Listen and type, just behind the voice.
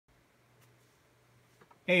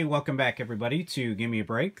Hey, welcome back everybody to Give Me a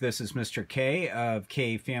Break. This is Mr. K of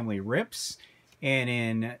K Family Rips, and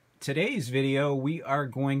in today's video we are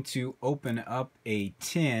going to open up a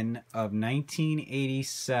tin of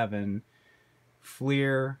 1987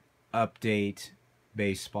 Fleer Update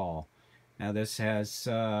baseball. Now this has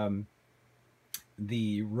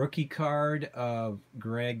the rookie card of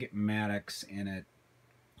Greg Maddux in it,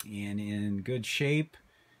 and in good shape.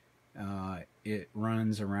 It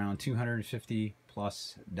runs around $250+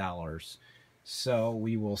 so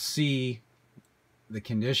we will see the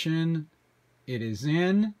condition it is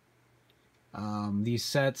in. These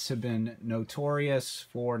sets have been notorious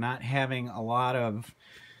for not having a lot of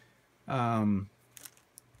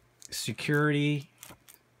security,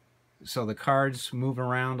 so the cards move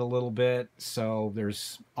around a little bit, so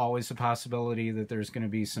there's always a possibility that there's going to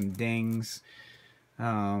be some dings.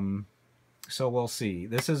 So we'll see.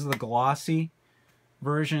 This is the Glossy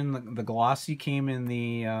version. The Glossy came in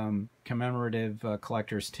the commemorative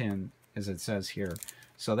collector's tin, as it says here.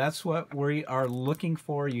 So that's what we are looking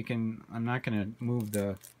for. You can, I'm not going to move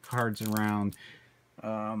the cards around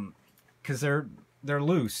because they're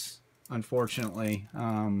loose, unfortunately.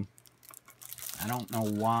 I don't know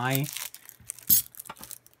why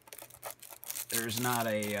there's not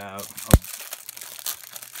a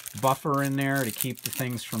buffer in there to keep the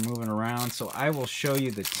things from moving around. So I will show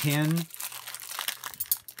you the tin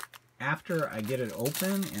after I get it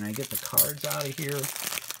open and I get the cards out of here.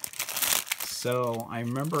 So I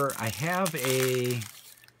remember I have a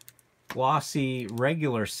Glossy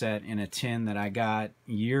regular set in a tin that I got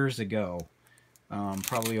years ago,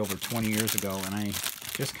 probably over 20 years ago, and I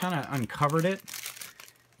just kind of uncovered it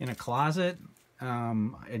in a closet. I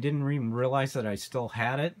didn't even realize that I still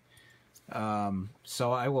had it.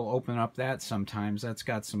 So I will open up that sometimes. That's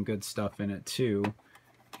got some good stuff in it too.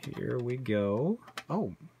 Here we go.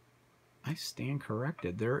 Oh, I stand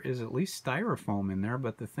corrected. There is at least styrofoam in there,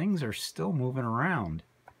 but the things are still moving around.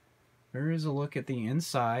 There is a look at the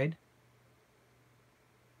inside.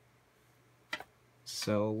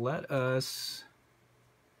 So let us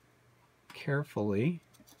carefully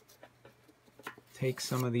take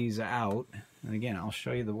some of these out. And again, I'll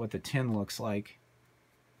show you what the tin looks like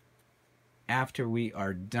after we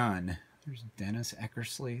are done. There's Dennis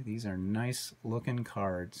Eckersley. These are nice looking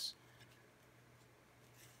cards.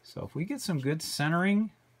 So if we get some good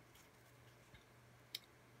centering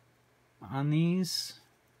on these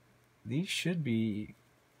should be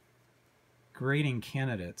grading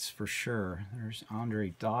candidates for sure. There's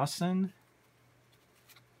Andre Dawson.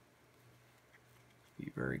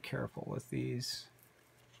 Be very careful with these.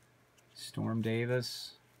 Storm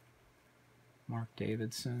Davis, Mark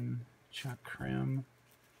Davidson, Chuck Krim,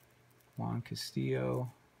 Juan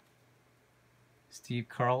Castillo, Steve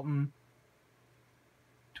Carlton,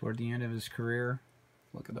 toward the end of his career.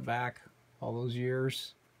 Look at the back, all those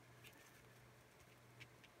years.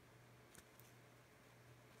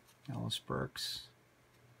 Ellis Burks.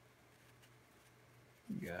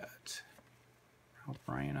 We got Ralph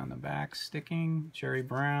Bryan on the back sticking, Jerry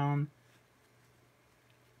Brown,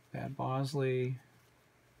 Thad Bosley,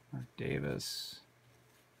 Mark Davis.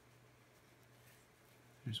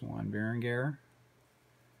 There's Juan Berenguer.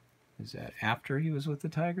 Is that after he was with the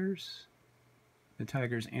Tigers? The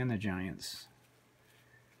Tigers and the Giants.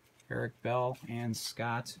 Eric Bell and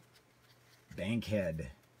Scott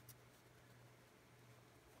Bankhead.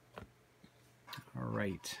 All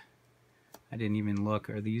right. I didn't even look.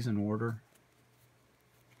 Are these in order?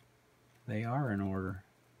 They are in order.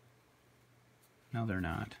 No, they're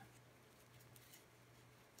not.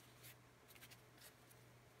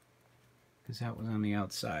 Because that was on the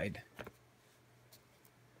outside.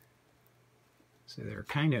 So they're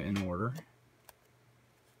kind of in order.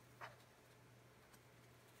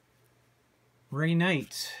 Ray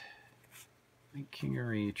Knight, Mike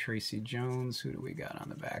Kingery, Tracy Jones. Who do we got on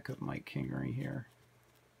the back of Mike Kingery here?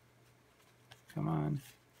 Come on.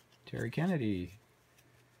 Terry Kennedy,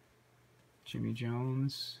 Jimmy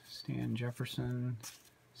Jones, Stan Jefferson,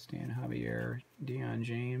 Stan Javier, Deion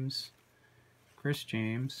James, Chris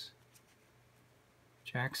James,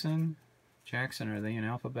 Jackson. Jackson, are they in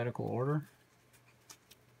alphabetical order?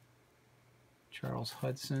 Charles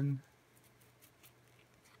Hudson,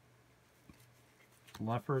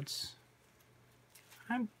 Lefferts.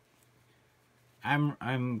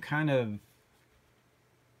 I'm kind of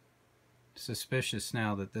suspicious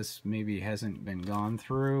now that this maybe hasn't been gone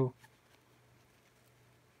through.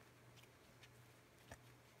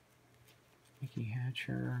 Mickey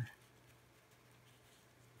Hatcher,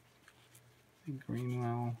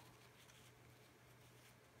 Greenwell,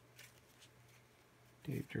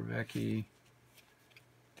 Dave Dravecky.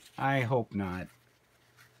 I hope not.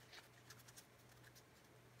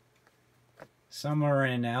 Some are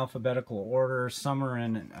in alphabetical order, some are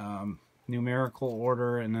in numerical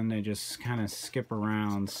order, and then they just kind of skip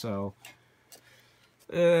around. So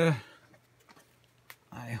I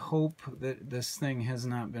hope that this thing has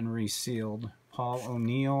not been resealed. Paul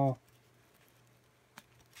O'Neill.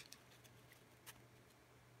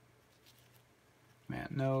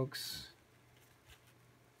 Matt Noakes.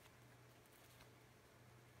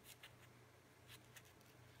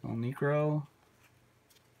 Phil Necro.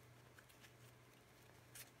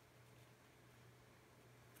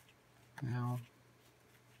 Now,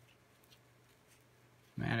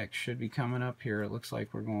 Maddox should be coming up here. It looks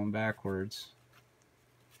like we're going backwards.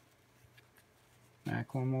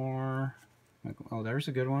 Macklemore. Oh, there's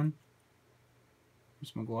a good one.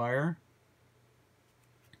 There's McGuire.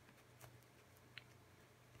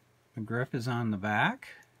 McGriff is on the back.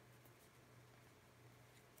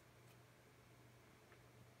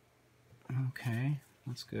 Okay,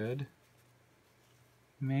 that's good.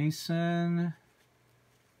 Mason.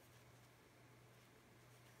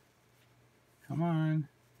 Come on,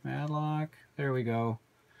 Madlock. There we go.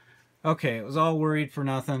 Okay, it was all worried for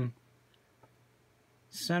nothing.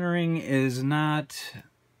 Centering is not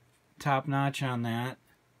top notch on that.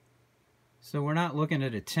 So we're not looking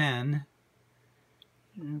at a 10.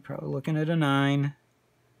 We're probably looking at a 9.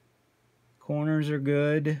 Corners are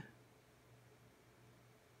good.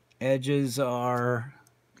 Edges are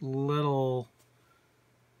little,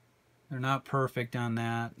 they're not perfect on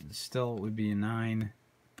that. Still, it would be a 9.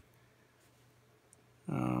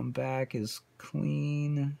 Back is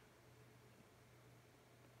clean.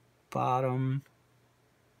 Bottom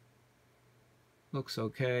looks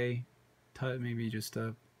okay. Maybe just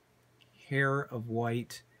a hair of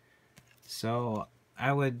white. So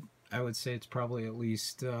I would say it's probably at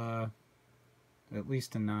least a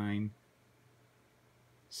 9.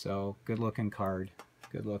 So good looking card.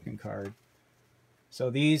 Good looking card. So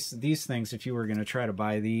these things, if you were going to try to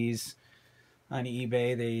buy these on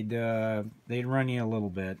eBay, they'd run you a little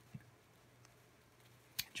bit,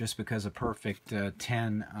 just because a perfect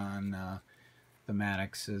 10 on the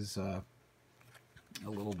Maddox is a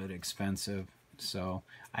little bit expensive. So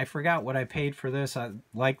I forgot what I paid for this.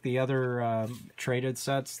 Like the other traded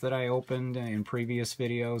sets that I opened in previous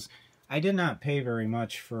videos, I did not pay very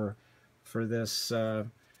much for this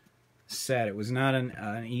set. It was not an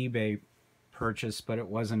eBay purchase, but it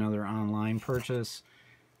was another online purchase,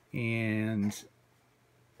 and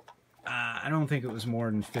I don't think it was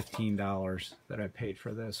more than $15 that I paid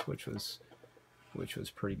for this, which was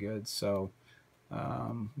pretty good. So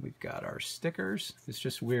we've got our stickers. It's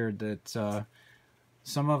just weird that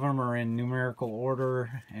some of them are in numerical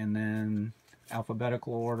order and then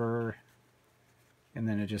alphabetical order, and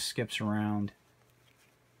then it just skips around.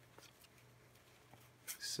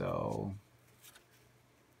 So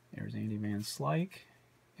there's Andy Van Slyke,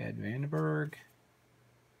 Ed Vandenberg,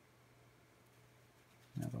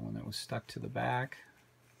 another one that was stuck to the back,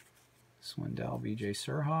 Swindell, B.J.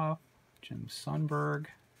 Surhoff, Jim Sundberg,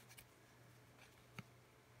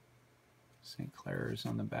 St. Clair's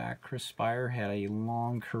on the back. Chris Spire had a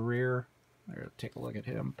long career. Take a look at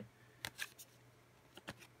him.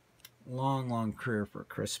 Long career for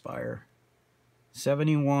Chris Spire.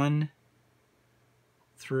 71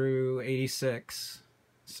 through 86.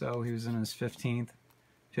 So he was in his 15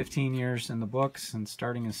 years in the books and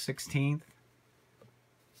starting his 16th.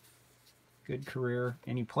 Good career.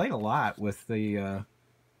 And he played a lot with the...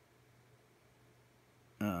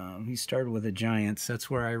 he started with the Giants. That's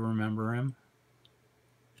where I remember him.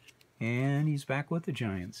 And he's back with the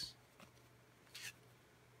Giants.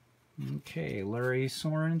 Okay, Larry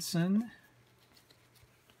Sorensen.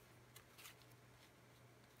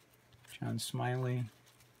 John Smiley.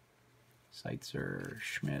 Seitzer,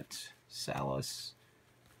 Schmidt, Salas,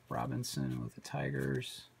 Robinson with the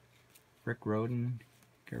Tigers, Rick Roden,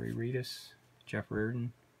 Gary Reedus, Jeff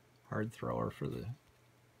Reardon, hard thrower for the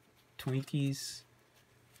Twinkies,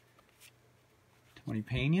 Tony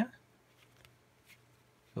Pena,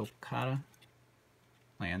 Phil Picotta,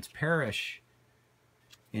 Lance Parrish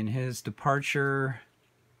in his departure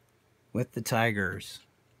with the Tigers.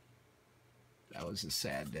 That was a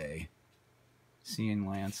sad day, seeing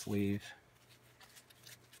Lance leave.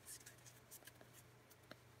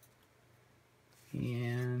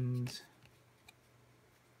 And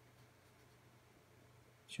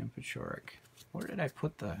Jim Pachorik. Where did I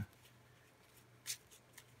put the...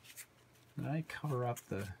 Did I cover up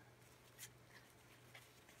the...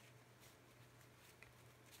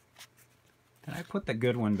 Did I put the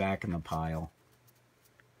good one back in the pile?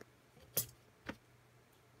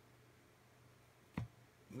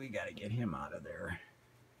 We got to get him out of there.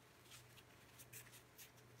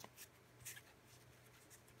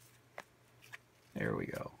 There we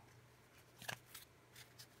go.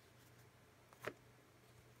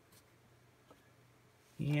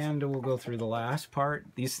 And we'll go through the last part.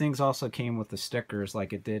 These things also came with the stickers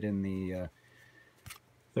like it did in the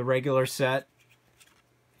regular set.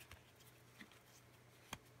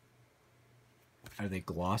 Are they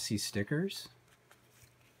glossy stickers?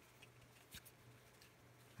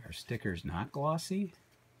 Are stickers not glossy?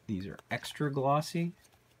 These are extra glossy?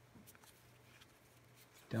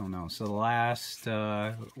 Don't know. So the last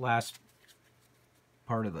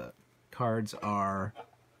part of the cards are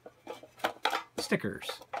stickers.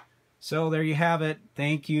 So there you have it.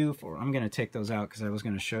 Thank you for. I'm going to take those out because I was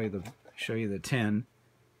going to show you the tin.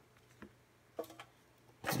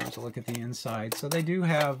 Here's a look at the inside. So they do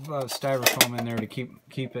have styrofoam in there to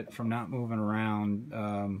keep it from not moving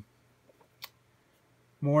around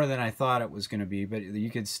more than I thought it was going to be. But you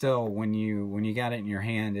could still, when you got it in your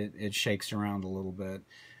hand, it shakes around a little bit.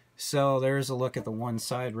 So there's a look at the one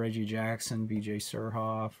side: Reggie Jackson, B.J.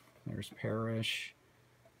 Surhoff. There's Parrish,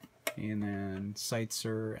 and then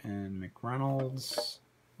Seitzer and McReynolds,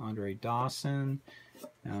 Andre Dawson,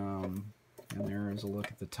 and there's a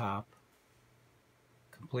look at the top.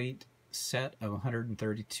 Complete set of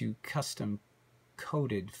 132 custom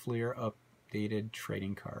coded Fleer updated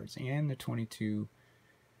trading cards and the 22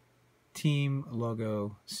 team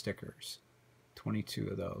logo stickers. 22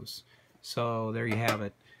 of those. So there you have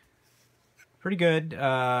it. Pretty good.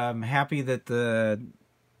 I'm happy that the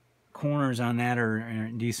corners on that are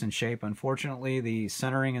in decent shape. Unfortunately, the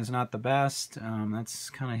centering is not the best.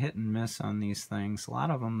 That's kind of hit and miss on these things. A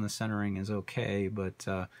lot of them, the centering is okay, but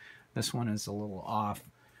this one is a little off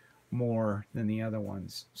more than the other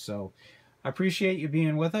ones. So I appreciate you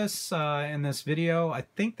being with us in this video. I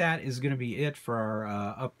think that is going to be it for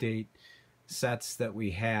our update sets that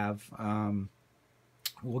we have.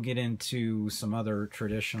 We'll get into some other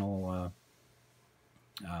traditional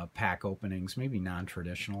pack openings, maybe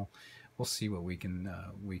non-traditional. We'll see what we can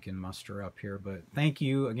muster up here. But thank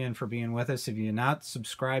you again for being with us. If you're not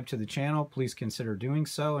subscribed to the channel, please consider doing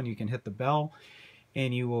so, and you can hit the bell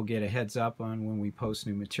and you will get a heads up on when we post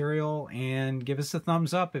new material. And give us a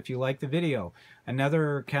thumbs up if you like the video.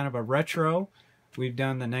 Another kind of a retro, we've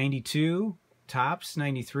done the 92 tops,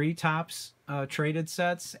 93 tops traded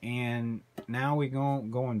sets, and now we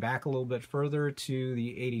going back a little bit further to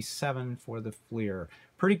the 87 for the Fleer.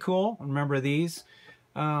 Pretty cool. Remember these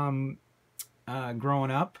growing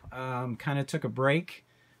up. Kind of took a break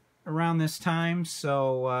around this time,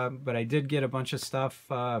 so but I did get a bunch of stuff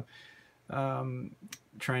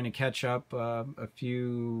trying to catch up a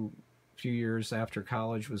few years after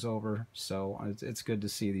college was over, so it's good to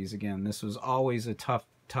see these again. This was always a tough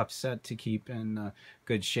set to keep in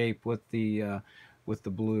good shape with the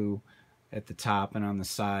blue at the top and on the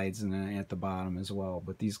sides and then at the bottom as well.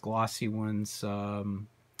 But these glossy ones,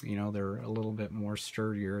 you know, they're a little bit more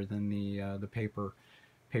sturdier than the paper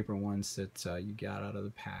ones that you got out of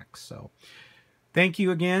the pack. So thank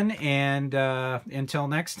you again, and until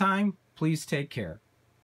next time, please take care.